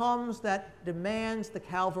order comes that demands the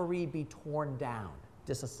Calvary be torn down,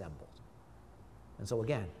 disassembled. And so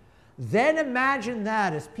again, then imagine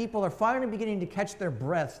that as people are finally beginning to catch their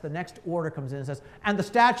breaths, the next order comes in and says, and the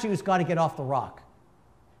statue's got to get off the rock.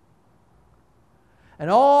 And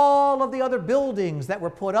all of the other buildings that were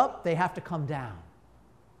put up, they have to come down.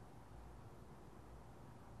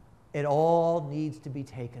 It all needs to be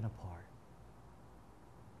taken apart.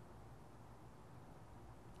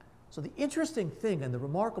 So the interesting thing and the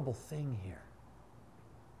remarkable thing here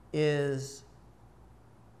is,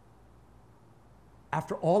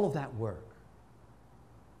 after all of that work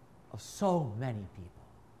of so many people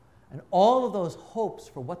and all of those hopes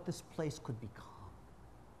for what this place could become,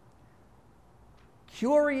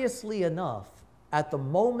 curiously enough, at the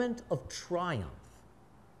moment of triumph,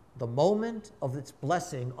 the moment of its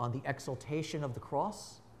blessing on the exaltation of the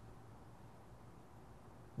cross,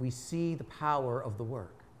 we see the power of the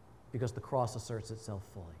work because the cross asserts itself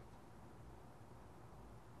fully.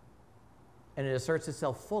 And it asserts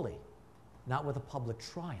itself fully, not with a public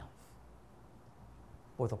triumph,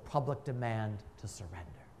 but with a public demand to surrender.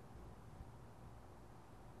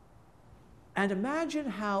 And imagine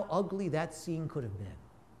how ugly that scene could have been.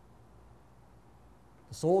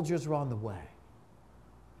 The soldiers are on the way.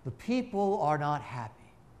 The people are not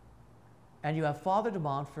happy. And you have Father de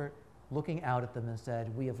Montfort looking out at them and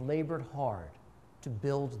said, we have labored hard to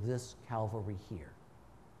build this Calvary here.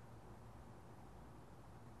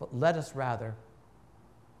 But let us rather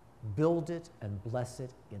build it and bless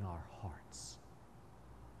it in our hearts.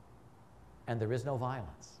 And there is no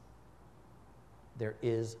violence. There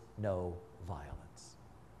is no violence.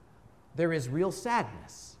 There is real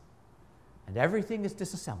sadness, and everything is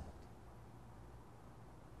disassembled.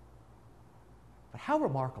 But how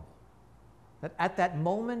remarkable that at that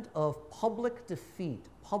moment of public defeat,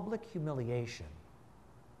 public humiliation,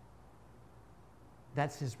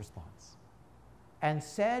 that's his response. And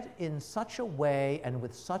said in such a way and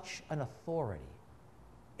with such an authority,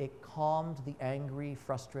 it calmed the angry,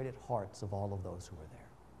 frustrated hearts of all of those who were there.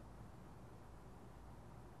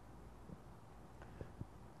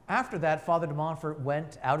 After that, Father de Montfort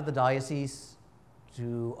went out of the diocese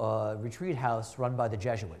to a retreat house run by the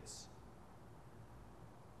Jesuits.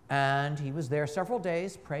 And he was there several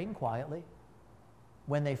days praying quietly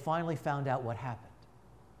when they finally found out what happened.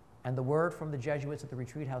 And the word from the Jesuits at the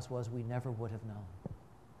retreat house was, we never would have known.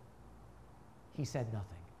 He said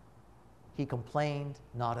nothing. He complained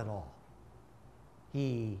not at all.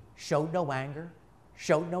 He showed no anger,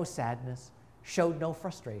 showed no sadness, showed no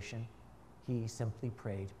frustration. He simply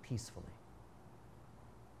prayed peacefully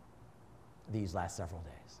these last several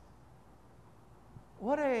days.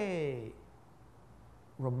 What a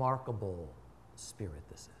remarkable spirit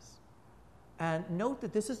this is. And note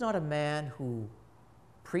that this is not a man who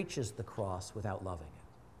preaches the cross without loving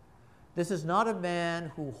it. This is not a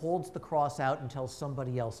man who holds the cross out and tells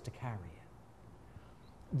somebody else to carry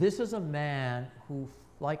it. This is a man who,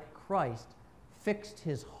 like Christ, fixed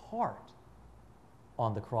his heart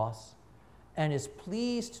on the cross and is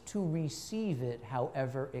pleased to receive it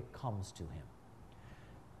however it comes to him.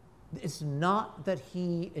 It's not that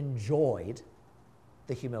he enjoyed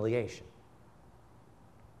the humiliation,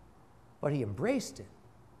 but he embraced it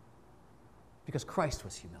because Christ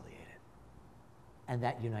was humiliated, and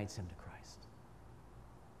that unites him to Christ.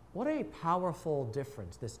 What a powerful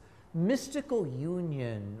difference, this mystical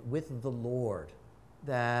union with the Lord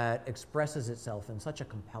that expresses itself in such a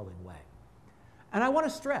compelling way. And I want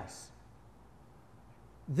to stress,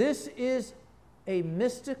 this is a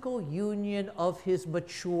mystical union of his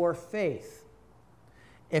mature faith.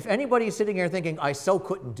 If anybody is sitting here thinking, I so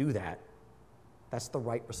couldn't do that, that's the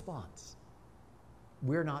right response.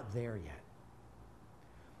 We're not there yet.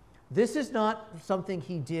 This is not something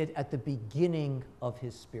he did at the beginning of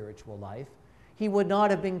his spiritual life. He would not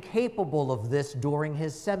have been capable of this during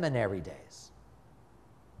his seminary days.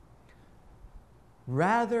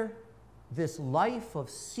 Rather, this life of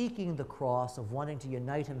seeking the cross, of wanting to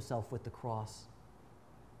unite himself with the cross,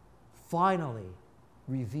 finally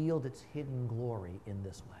revealed its hidden glory in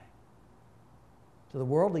this way. To the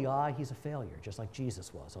worldly eye, he's a failure, just like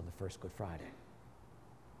Jesus was on the first Good Friday.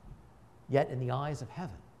 Yet in the eyes of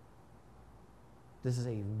heaven, this is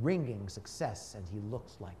a ringing success, and he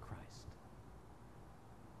looks like Christ.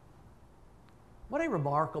 What a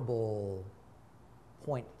remarkable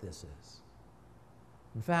point this is.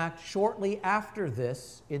 In fact, shortly after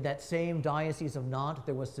this, in that same diocese of Nantes,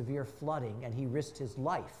 there was severe flooding, and he risked his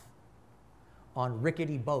life on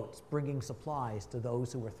rickety boats bringing supplies to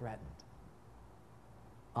those who were threatened.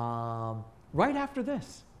 Right after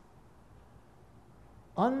this,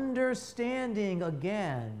 understanding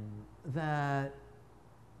again that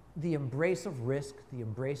the embrace of risk, the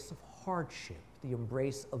embrace of hardship, the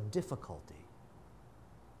embrace of difficulty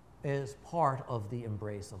is part of the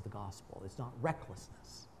embrace of the gospel. It's not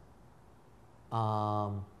recklessness.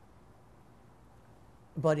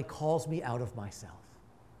 But it calls me out of myself.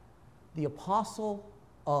 The apostle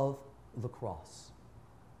of the cross.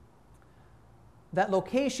 That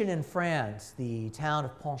location in France, the town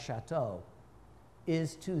of Pontchâteau,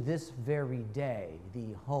 is to this very day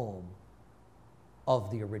the home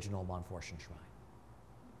of the original Montfortian shrine.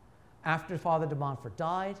 After Father de Montfort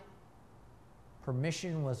died,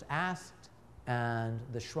 permission was asked and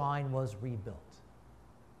the shrine was rebuilt.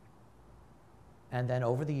 And then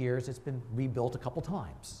over the years, it's been rebuilt a couple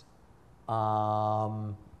times.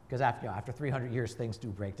 Because after 300 years, things do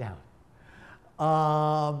break down.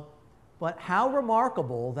 But how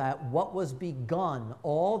remarkable that what was begun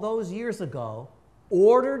all those years ago,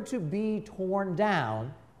 ordered to be torn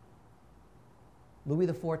down, Louis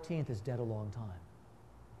XIV is dead a long time.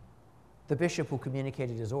 The bishop who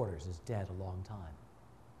communicated his orders is dead a long time.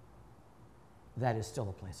 That is still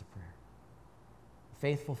a place of prayer.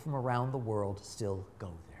 Faithful from around the world still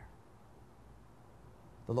go there.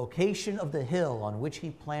 The location of the hill on which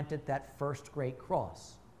he planted that first great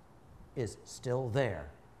cross is still there,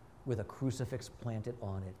 with a crucifix planted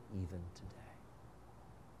on it even today.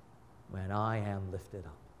 When I am lifted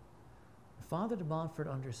up. Father de Montfort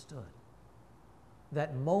understood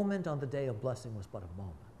that moment on the day of blessing was but a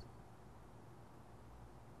moment.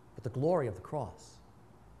 But the glory of the cross,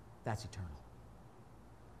 that's eternal.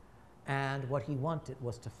 And what he wanted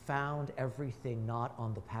was to found everything not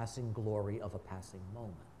on the passing glory of a passing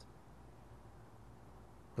moment,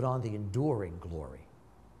 but on the enduring glory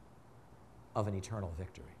of an eternal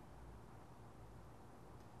victory.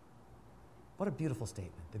 What a beautiful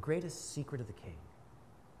statement. The greatest secret of the King,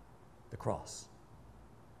 the cross.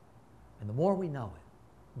 And the more we know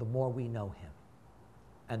it, the more we know him.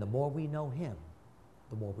 And the more we know him,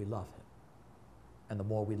 the more we love him. And the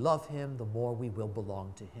more we love him, the more we will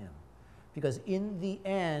belong to him. Because in the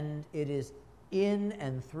end, it is in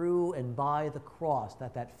and through and by the cross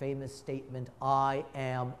that famous statement, I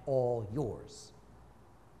am all yours,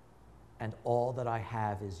 and all that I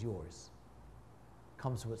have is yours,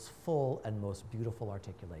 comes to its full and most beautiful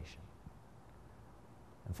articulation.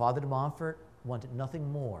 And Father de Montfort wanted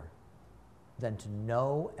nothing more than to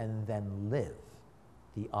know and then live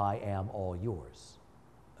the I am all yours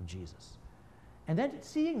of Jesus. And then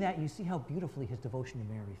seeing that, you see how beautifully his devotion to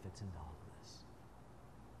Mary fits into all of this.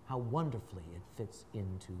 How wonderfully it fits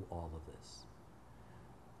into all of this.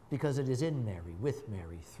 Because it is in Mary, with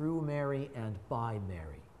Mary, through Mary, and by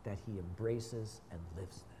Mary that he embraces and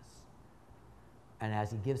lives this. And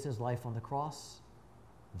as he gives his life on the cross,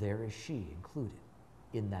 there is she included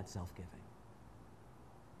in that self-giving.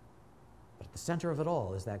 But at the center of it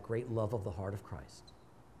all is that great love of the heart of Christ,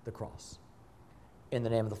 the cross. In the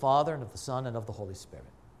name of the Father, and of the Son, and of the Holy Spirit.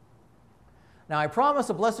 Now, I promise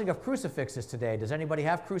a blessing of crucifixes today. Does anybody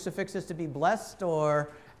have crucifixes to be blessed,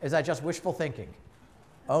 or is that just wishful thinking?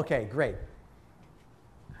 Okay, great.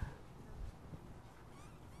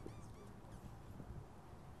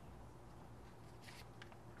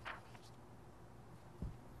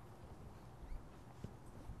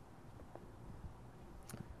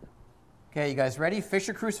 Okay, you guys ready? Fish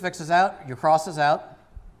your crucifixes out, your crosses out.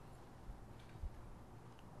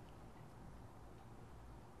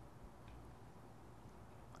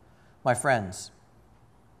 My friends,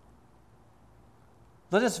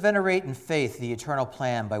 let us venerate in faith the eternal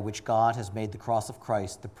plan by which God has made the cross of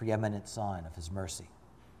Christ the preeminent sign of his mercy.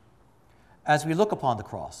 As we look upon the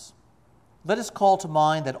cross, let us call to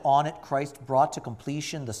mind that on it Christ brought to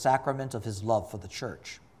completion the sacrament of his love for the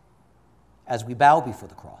church. As we bow before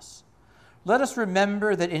the cross, let us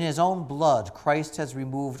remember that in his own blood Christ has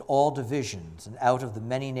removed all divisions and out of the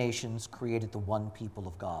many nations created the one people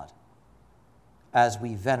of God. As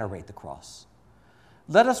we venerate the cross,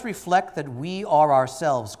 let us reflect that we are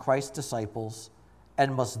ourselves Christ's disciples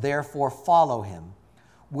and must therefore follow him,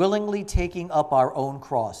 willingly taking up our own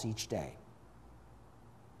cross each day.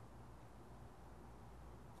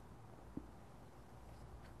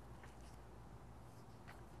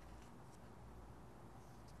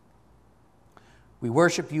 We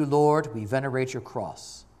worship you, Lord. We venerate your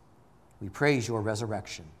cross. We praise your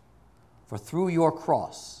resurrection. For through your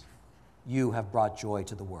cross, you have brought joy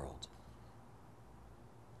to the world.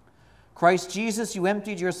 Christ Jesus, you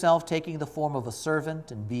emptied yourself, taking the form of a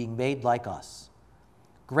servant and being made like us.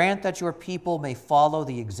 Grant that your people may follow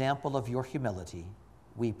the example of your humility,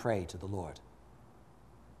 we pray to the Lord.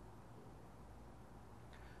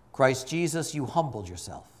 Christ Jesus, you humbled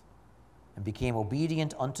yourself and became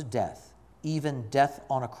obedient unto death, even death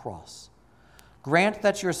on a cross. Grant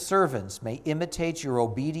that your servants may imitate your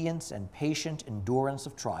obedience and patient endurance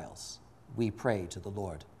of trials, we pray to the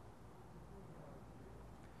Lord.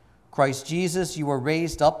 Christ Jesus, you were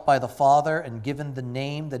raised up by the Father and given the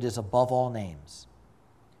name that is above all names.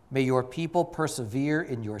 May your people persevere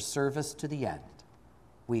in your service to the end,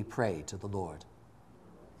 we pray to the Lord.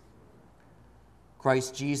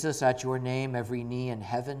 Christ Jesus, at your name every knee in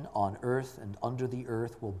heaven, on earth, and under the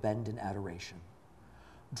earth will bend in adoration.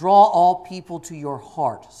 Draw all people to your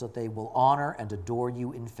heart so that they will honor and adore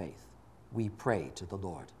you in faith, we pray to the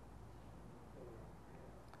Lord.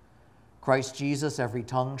 Christ Jesus, every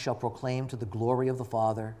tongue shall proclaim to the glory of the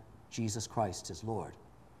Father, Jesus Christ is Lord.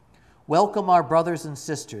 Welcome our brothers and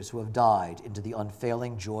sisters who have died into the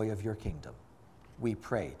unfailing joy of your kingdom, we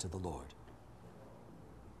pray to the Lord.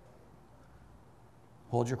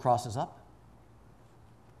 Hold your crosses up.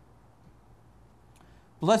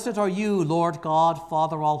 Blessed are you, Lord God,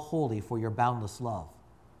 Father all-holy, for your boundless love.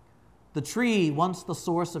 The tree, once the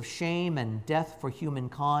source of shame and death for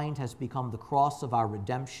humankind, has become the cross of our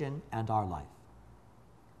redemption and our life.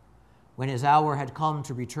 When his hour had come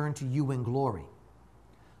to return to you in glory,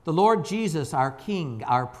 the Lord Jesus, our King,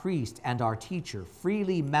 our priest, and our teacher,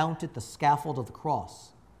 freely mounted the scaffold of the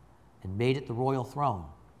cross and made it the royal throne,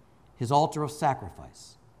 his altar of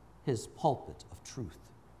sacrifice, his pulpit of truth.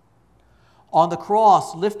 On the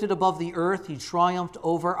cross, lifted above the earth, he triumphed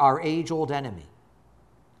over our age-old enemy.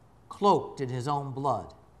 Cloaked in his own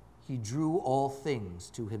blood, he drew all things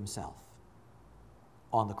to himself.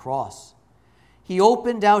 On the cross, he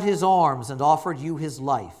opened out his arms and offered you his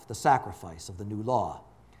life, the sacrifice of the new law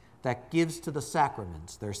that gives to the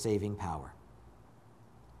sacraments their saving power.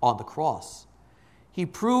 On the cross, he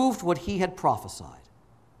proved what he had prophesied.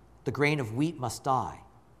 The grain of wheat must die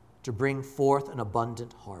to bring forth an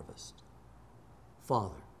abundant harvest.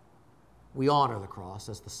 Father, we honor the cross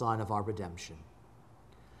as the sign of our redemption.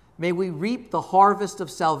 May we reap the harvest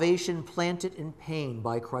of salvation planted in pain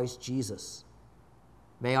by Christ Jesus.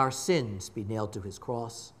 May our sins be nailed to his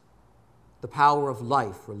cross, the power of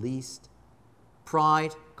life released,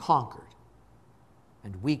 pride conquered,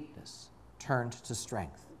 and weakness turned to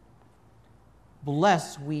strength.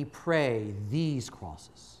 Bless, we pray, these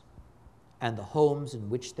crosses and the homes in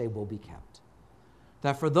which they will be kept,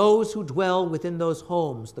 that for those who dwell within those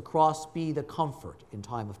homes, the cross be the comfort in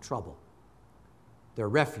time of trouble, their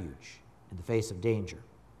refuge in the face of danger,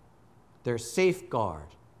 their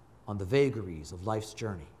safeguard on the vagaries of life's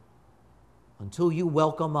journey, until you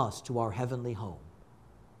welcome us to our heavenly home.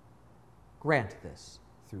 Grant this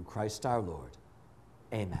through Christ our Lord.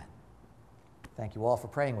 Amen. Thank you all for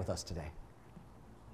praying with us today.